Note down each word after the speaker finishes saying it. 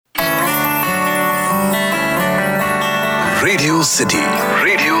Radio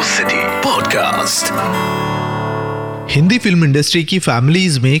city podcast. Hindi film industry की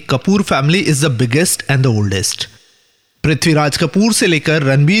families में Kapoor family is the biggest and the oldest. Prithviraj Kapoor से लेकर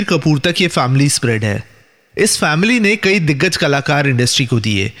रणबीर कपूर तक ये फैमिली स्प्रेड है। इस फैमिली ने कई दिग्गज कलाकार इंडस्ट्री को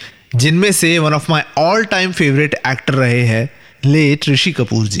दिए, जिनमें से one of my all time favourite actor रहे हैं लेट ऋषि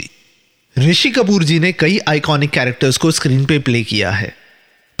कपूर जी। ऋषि कपूर जी ने कई आइकॉनिक कैरेक्टर्स को स्क्रीन पे प्ले किया है,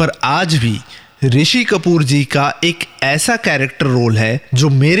 पर आज भी ऋषि कपूर जी का एक ऐसा कैरेक्टर रोल है जो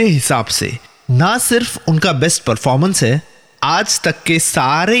मेरे हिसाब से ना सिर्फ उनका बेस्ट परफॉर्मेंस है, आज तक के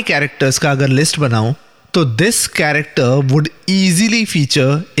सारे कैरेक्टर्स का अगर लिस्ट बनाऊं तो this character would easily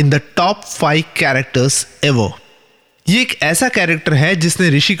feature in the top 5 characters ever. ये एक ऐसा कैरेक्टर है जिसने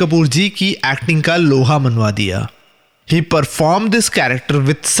ऋषि कपूर जी की एक्टिंग का लोहा मनवा दिया। He performed this character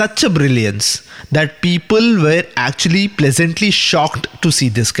with such a brilliance that people were actually pleasantly shocked to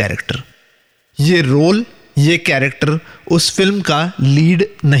see this character. ये रोल, ये कैरेक्टर उस फिल्म का लीड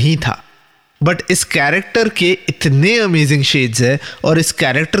नहीं था, बट इस कैरेक्टर के इतने अमेजिंग शेड्स है और इस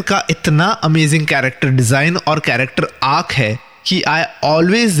कैरेक्टर का इतना अमेजिंग कैरेक्टर डिजाइन और कैरेक्टर आर्क है कि I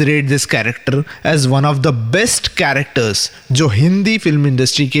always rate this character as one of the best characters जो हिंदी फिल्म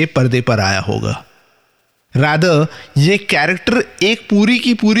इंडस्ट्री के पर्दे पर आया होगा। रादर ये कैरेक्टर एक पूरी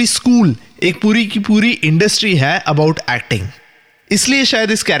की पूरी स्कूल, एक पूरी की पूरी इंडस्ट्री है अबाउट एक्टिंग। इसलिए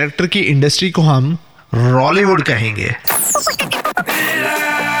शायद इस कैरेक्टर की इंडस्ट्री को हम रॉलीवुड कहेंगे।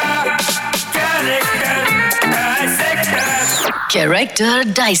 Character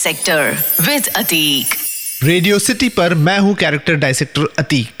dissector with Atiq. Radio city पर मैं हूं कैरेक्टर डाइसेक्टर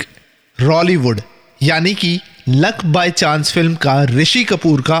अतीक। रॉलीवुड यानी कि लक बाय चांस फिल्म का ऋषि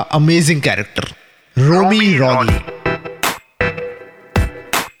कपूर का अमेजिंग कैरेक्टर रोमी रॉली।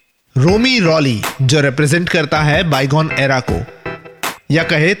 रोमी रॉली जो रिप्रेजेंट करता है बाइगॉन एरा को, या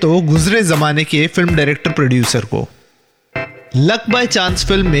कहे तो गुजरे जमाने के फिल्म डायरेक्टर प्रोड्यूसर को। लक बाय चांस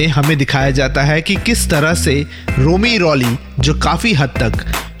फिल्म में हमें दिखाया जाता है कि किस तरह से रोमी रॉली, जो काफी हद तक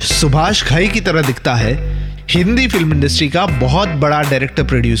सुभाष घई की तरह दिखता है, हिंदी फिल्म इंडस्ट्री का बहुत बड़ा डायरेक्टर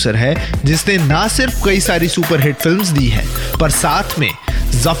प्रोड्यूसर है, जिसने ना सिर्फ कई सारी सुपरहिट फिल्म्स दी है, पर साथ में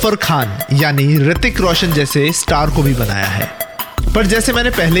जफर खान यानी ऋतिक रोशन जैसे स्टार को भी बनाया है। पर जैसे मैंने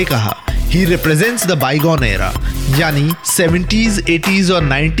पहले कहा, ही रिप्रेजेंट्स द बाइगॉन एरा, यानी 70s, 80s और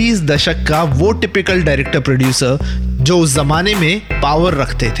 90s दशक का वो टिपिकल डायरेक्टर प्रोड्यूसर जो उस जमाने में पावर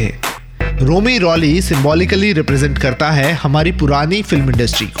रखते थे। रोमी रॉली सिंबॉलिकली रिप्रेजेंट करता है हमारी पुरानी फिल्म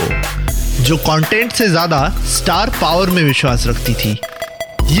इंडस्ट्री को, जो कंटेंट से ज्यादा स्टार पावर में विश्वास रखती थी।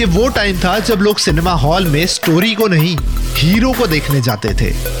 ये वो टाइम था जब लोग सिनेमा हॉल में स्टोरी को नहीं, हीरो को देखने जाते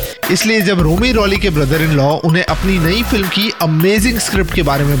थे। इसलिए जब रोमी रॉली के ब्रदर इन लॉ उन्हें अपनी नई फिल्म की अमेजिंग स्क्रिप्ट के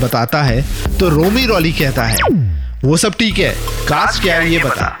बारे में बताता है, तो रोमी रॉली कहता है, वो सब ठीक है, कास्ट क्या है ये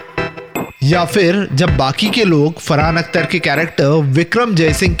बता। या फिर जब बाकी के लोग फरहान अख्तर के कैरेक्टर विक्रम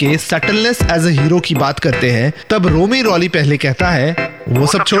जयसिंह के सटलनेस एज अ हीरो की बात करते हैं, तब रोमी रॉली पहले कहता है, वो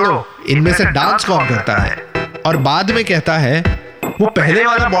सब छोड़ो, इनमें से डांस कौन करता है, और बाद में कहता है, वो पहले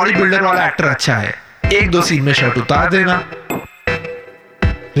वाला बॉडी बिल्डर वाला एक्टर अच्छा है, एक दो सीन में शर्ट उतार देना।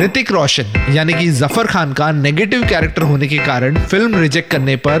 ऋतिक रोशन यानी कि जफर खान का नेगेटिव कैरेक्टर होने के कारण फिल्म रिजेक्ट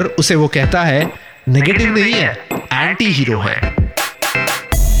करने पर उसे वो कहता है, नेगेटिव नहीं है, एंटी हीरो है।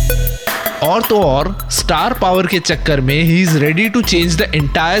 और तो और स्टार पावर के चक्कर में he is ready to change the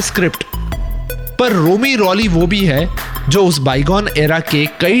entire script. पर रोमी रॉली वो भी है जो उस बाइगॉन एरा के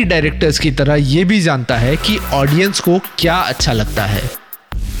कई डायरेक्टर्स की तरह ये भी जानता है कि ऑडियंस को क्या अच्छा लगता है।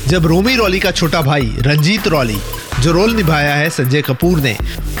 जब रोमी रॉली का छोटा भाई रंजीत रॉली, जो रोल निभाया है संजय कपूर ने,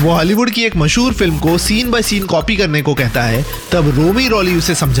 वो हॉलीवुड की एक मशहूर फिल्म को सीन बाय सीन कॉपी करने को कहता है, तब रोमी रॉली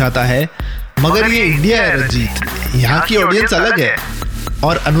उसे समझाता है, मगर ये इंडिया है रंजीत, यहाँ की ऑडियंस अलग है।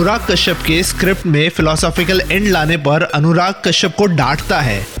 और अनुराग कश्यप के स्क्रिप्ट में फिलोसॉफिकल एंड लाने पर अनुराग कश्यप को डांटता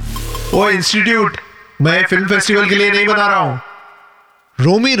है, ओ इंस्टीट्यूट, मैं फिल्म फेस्टिवल के लिए नहीं बना रहा हूं।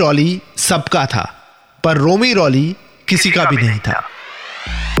 रोमी रॉली सबका था, पर रोमी रॉली किसी का भी नहीं था।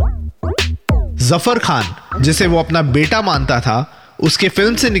 जफर खान, जिसे वो अपना बेटा मानता था, उसके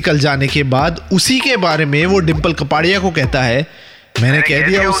फिल्म से निकल जाने के बाद उसी के बारे में वो डिंपल कपाड़िया को कहता है, मैंने कह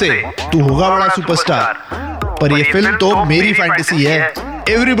दिया उसे, तू होगा बड़ा सुपरस्टार, पर ये फिल्म तो मेरी फैंटेसी है।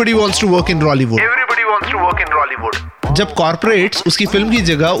 Everybody wants to work in रॉलीवुड। जब कॉर्पोरेट्स उसकी फिल्म की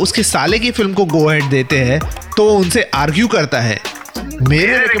जगह उसके साले की फिल्म को गो अहेड देते हैं, तो वो उनसे आर्ग्यू करता है,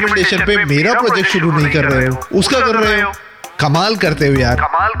 मेरे रिकमेंडेशन पे मेरा प्रोजेक्ट शुरू नहीं कर रहे हो, उसका कर रहे हो। कमाल करते हो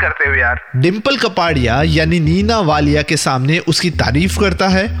यार। डिंपल कपाड़िया यानी नीना वालिया के सामने उसकी तारीफ करता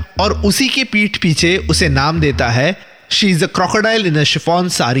है और उसी के पीठ पीछे उसे नाम देता है, she is a crocodile in a chiffon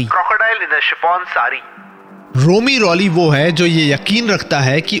sari. Romi really वो है जो ये यकीन रखता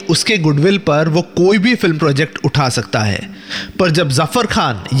है कि उसके गुडविल पर वो कोई भी फिल्म प्रोजेक्ट उठा सकता है, पर जब जफर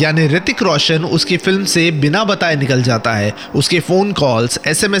खान यानी ऋतिक रोशन उसकी फिल्म से बिना बताए निकल जाता है, उसके फ़ोन कॉल्स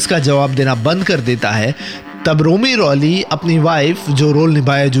SMS का जवाब देना बंद कर देता है, तब रोमी रॉली अपनी वाइफ जो रोल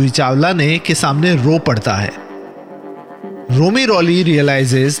निभाया जूही चावला ने के सामने रो पड़ता है। रोमी रॉली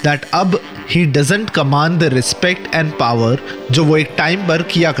रियलाइजेस दैट अब he doesn't command the respect and power जो वो एक टाइम पर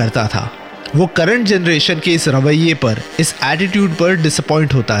किया करता था। वो करंट जनरेशन के इस रवैये पर, इस एटीट्यूड पर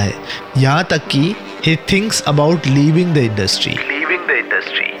डिसअपॉइंट होता है, यहाँ तक कि he thinks about leaving the industry.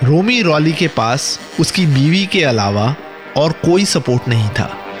 Romi really के पास उसकी बीवी के अलावा और कोई सपोर्ट नहीं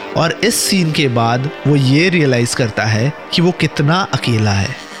था, और इस सीन के बाद वो ये रियलाइज करता है कि वो कितना अकेला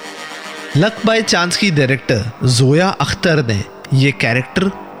है। लक बाय चांस की डायरेक्टर जोया अख्तर ने ये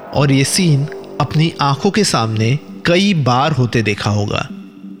कैरेक्टर और ये सीन अपनी आंखों के सामने कई बार होते देखा होगा,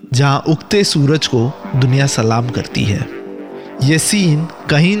 जहां उगते सूरज को दुनिया सलाम करती है। ये सीन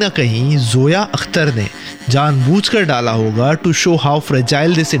कहीं ना कहीं जोया अख्तर ने जानबूझकर डाला होगा to show how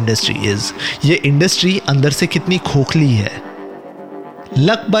fragile this industry is. ये इंडस्ट्री अंदर से कितनी खोखली है।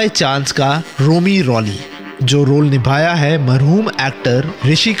 लक बाय चांस का रोमी रॉली जो रोल निभाया है मरहूम एक्टर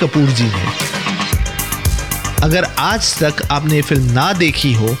ऋषि कपूर जी ने। अगर आज तक आपने ये फिल्म ना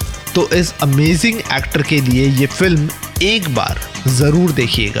देखी हो तो इस अमेजिंग एक्टर के लिए ये फिल्म एक बार ज़रूर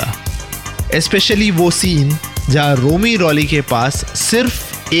देखिएगा। स्पेशली वो सीन जहाँ रोमी रॉली के पास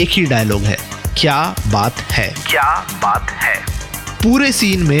सिर्फ एक ही डायलॉग है, क्या बात है। पूरे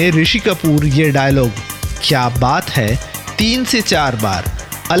सीन में ऋषि कपूर ये डायलॉग क्या बात है 3 से 4 बार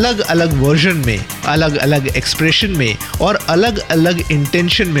अलग अलग वर्जन में, अलग अलग एक्सप्रेशन में और अलग अलग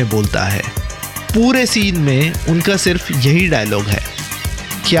इंटेंशन में बोलता है। पूरे सीन में उनका सिर्फ यही डायलॉग है,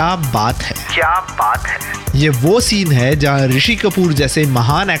 क्या बात है। ये वो सीन है जहां ऋषि कपूर जैसे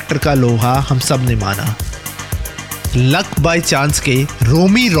महान एक्टर का लोहा हम सब ने माना। लक बाय चांस के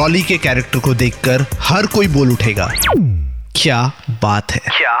रोमी रॉली के कैरेक्टर को देखकर हर कोई बोल उठेगा, क्या बात है।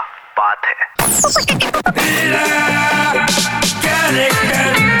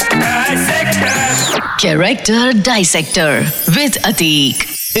 Character dissector with Atiq.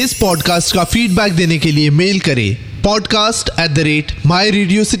 इस पॉडकास्ट का फीडबैक देने के लिए मेल करें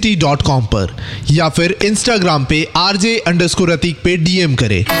podcast@myradiocity.com पर या फिर इंस्टाग्राम पे RJ_अतीक पे DM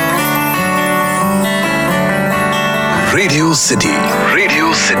करें। Radio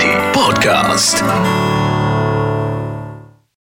city podcast.